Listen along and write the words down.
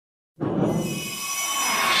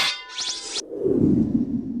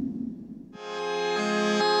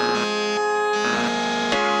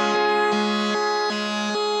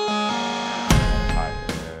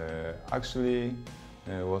actually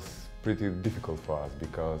was pretty difficult for us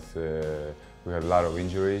because we had a lot of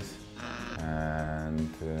injuries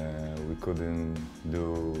and we couldn't do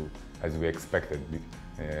as we expected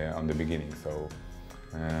on the beginning. So,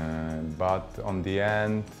 but on the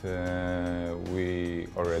end, we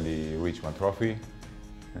already reached one trophy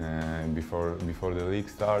before the league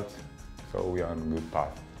starts, so we are on a good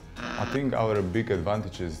path. I think our big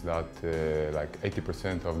advantage is that like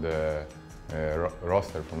 80% of the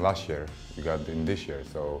roster from last year we got in this year,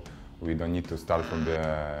 so we don't need to start from the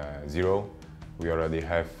zero. We already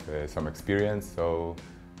have some experience, so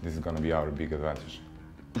this is going to be our big advantage.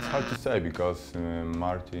 It's hard to say because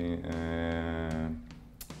Martin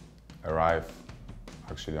arrived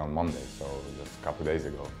actually on Monday, so just a couple of days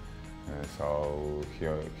ago. So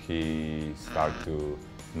he started to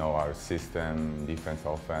know our system, defense,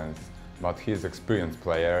 offense, but he's an experienced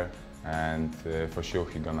player and for sure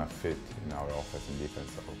he's gonna fit in our offense and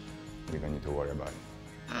defense, so we don't need to worry about it.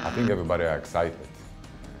 I think everybody are excited,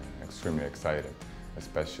 extremely excited,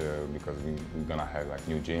 especially because we're gonna have like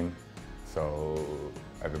new gym, so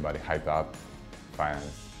everybody hyped up,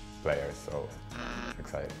 fans, players, so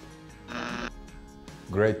excited.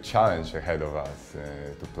 Great challenge ahead of us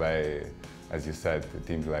to play, as you said,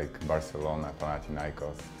 teams like Barcelona,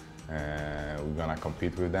 Panathinaikos. We're gonna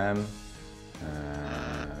compete with them.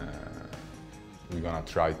 We're gonna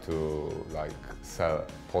try to like sell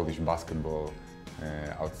Polish basketball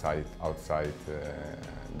outside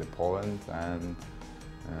the Poland, and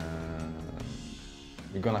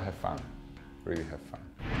we're gonna have fun, really have fun.